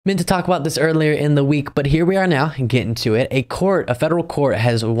Meant to talk about this earlier in the week, but here we are now and getting to it. A federal court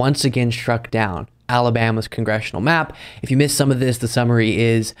has once again struck down Alabama's congressional map. If you missed some of this, the summary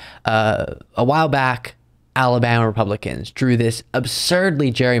is a while back, Alabama Republicans drew this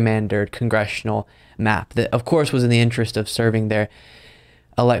absurdly gerrymandered congressional map that, of course, was in the interest of serving their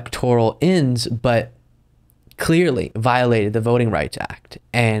electoral ends, but clearly violated the Voting Rights Act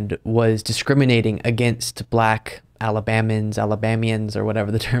and was discriminating against black Alabamians, or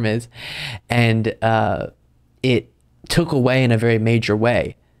whatever the term is. And it took away in a very major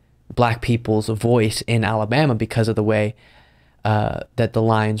way black people's voice in Alabama because of the way that the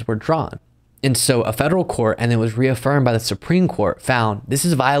lines were drawn. And so a federal court, and it was reaffirmed by the Supreme Court, found this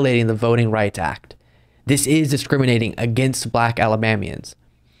is violating the Voting Rights Act. This is discriminating against black Alabamians.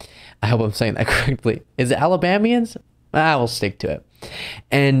 I hope I'm saying that correctly. Is it Alabamians? I will stick to it.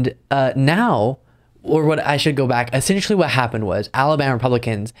 And now, or what I should go back, essentially what happened was Alabama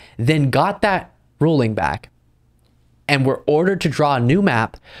Republicans then got that ruling back and were ordered to draw a new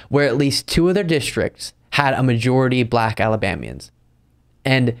map where at least 2 of their districts had a majority black Alabamians.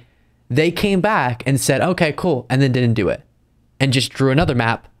 And they came back and said, okay, cool, and then didn't do it. And just drew another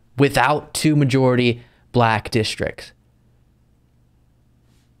map without 2 majority black districts.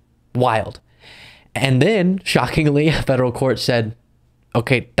 Wild. And then, shockingly, a federal court said,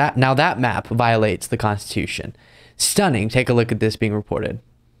 okay, now that map violates the Constitution. Stunning. Take a look at this being reported.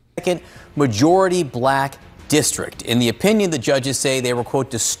 Second majority black district. In the opinion, the judges say they were, quote,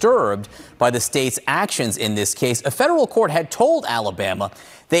 disturbed by the state's actions in this case. A federal court had told Alabama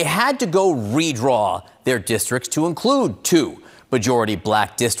they had to go redraw their districts to include 2 majority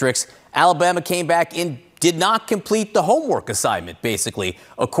black districts. Alabama came back and did not complete the homework assignment, basically,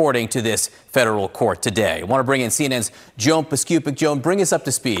 according to this federal court today. I want to bring in CNN's Joan Pascupic. Joan, bring us up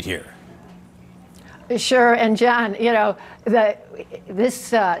to speed here. Sure. And John, you know,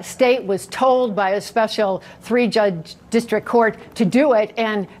 this state was told by a special 3-judge district court to do it.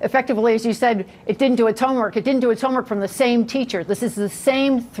 And effectively, as you said, it didn't do its homework. It didn't do its homework from the same teacher. This is the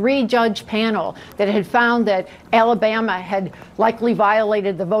same 3-judge panel that had found that Alabama had likely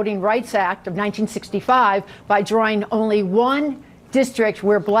violated the Voting Rights Act of 1965 by drawing only 1 district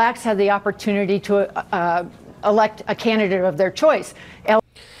where blacks had the opportunity to elect a candidate of their choice.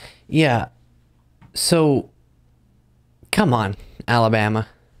 Yeah. So, come on, Alabama.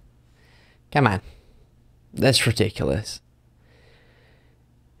 Come on. That's ridiculous.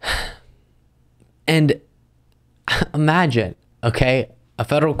 And imagine, okay, a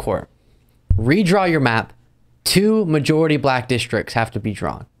federal court, redraw your map, 2 majority black districts have to be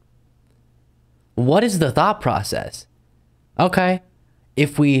drawn. What is the thought process? Okay,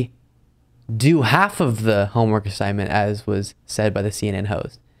 if we do half of the homework assignment, as was said by the CNN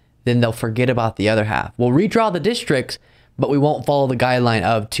host, then they'll forget about the other half. We'll redraw the districts, but we won't follow the guideline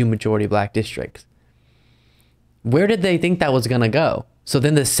of 2 majority black districts. Where did they think that was going to go? So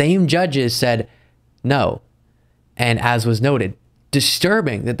then the same judges said no. And as was noted,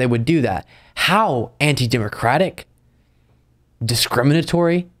 disturbing that they would do that. How anti-democratic,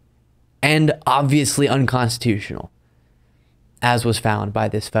 discriminatory, and obviously unconstitutional, as was found by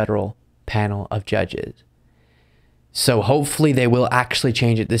this federal panel of judges. So hopefully they will actually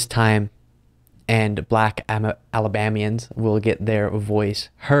change it this time, and black Alabamians will get their voice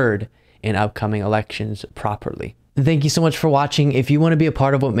heard in upcoming elections properly. Thank you so much for watching. If you want to be a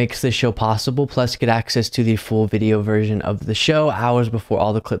part of what makes this show possible, plus get access to the full video version of the show hours before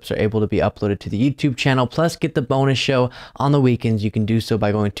all the clips are able to be uploaded to the YouTube channel, plus get the bonus show on the weekends, you can do so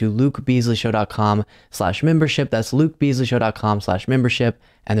by going to lukebeasleyshow.com/membership. That's lukebeasleyshow.com/membership,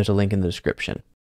 and there's a link in the description.